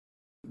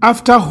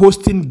After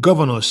hosting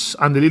governors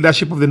and the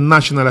leadership of the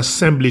National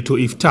Assembly to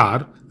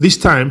iftar, this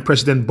time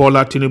President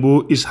Bola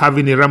Tinubu is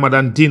having a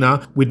Ramadan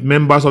dinner with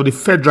members of the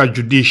Federal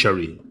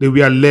Judiciary. They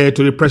were led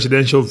to the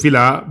presidential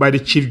villa by the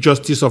Chief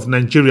Justice of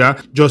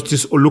Nigeria,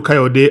 Justice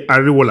Olukayode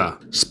Ariwola.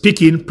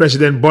 Speaking,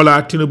 President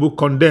Bola Tinubu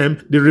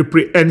condemned the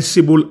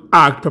reprehensible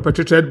act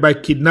perpetrated by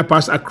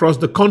kidnappers across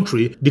the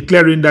country,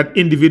 declaring that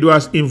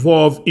individuals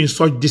involved in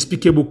such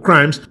despicable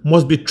crimes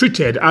must be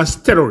treated as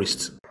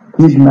terrorists.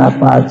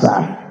 Kidnappers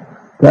are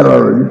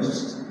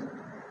terrorists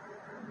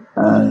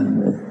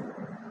and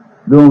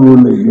don't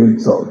rule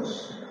against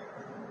us.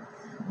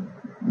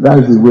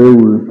 That's the way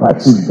we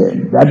perceive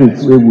them. That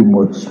is the way we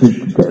must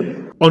treat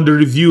them. On the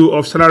review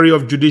of salary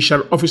of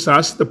judicial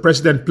officers, the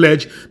president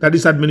pledged that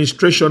this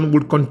administration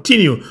will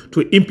continue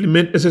to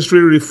implement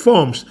necessary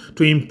reforms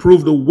to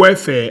improve the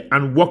welfare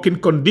and working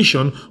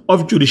condition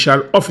of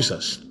judicial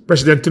officers.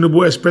 President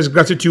Tinubu expressed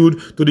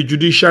gratitude to the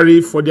judiciary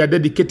for their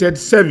dedicated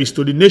service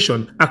to the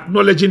nation,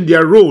 acknowledging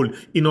their role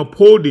in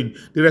upholding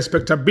the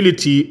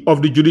respectability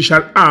of the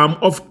judicial arm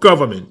of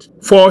government.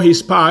 For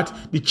his part,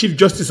 the Chief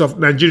Justice of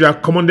Nigeria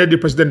commended the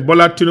President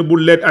Bola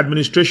Tinubu-led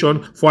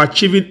administration for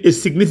achieving a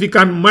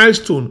significant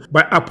milestone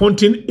by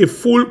appointing a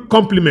full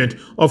complement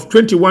of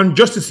 21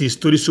 justices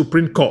to the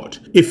Supreme Court,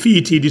 a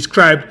feat he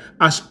described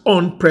as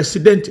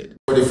unprecedented.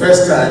 For the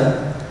first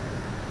time,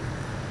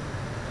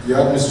 the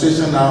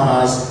administration now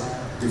has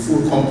the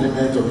full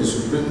complement of the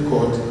Supreme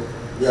Court.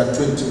 We are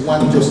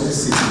 21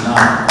 justices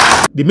now.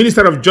 The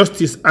Minister of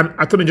Justice and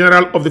Attorney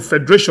General of the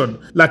Federation,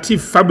 Lateef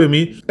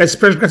Fagbemi,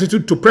 expressed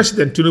gratitude to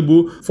President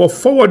Tinubu for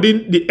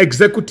forwarding the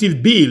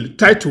executive bill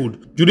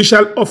titled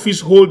Judicial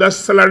Office Holders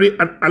Salary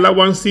and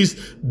Allowances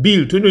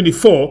Bill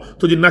 2024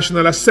 to the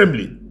National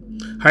Assembly,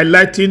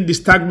 highlighting the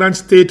stagnant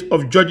state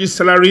of judges'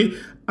 salary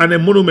and a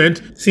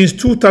monument since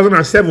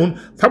 2007.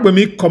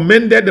 Fagbemi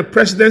commended the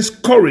president's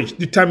courage,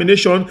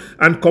 determination,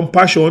 and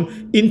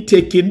compassion in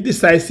taking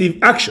decisive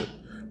action.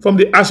 From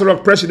the Aso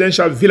Rock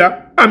Presidential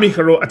Villa,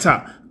 Amikaro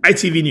Atta,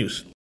 ITV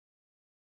News.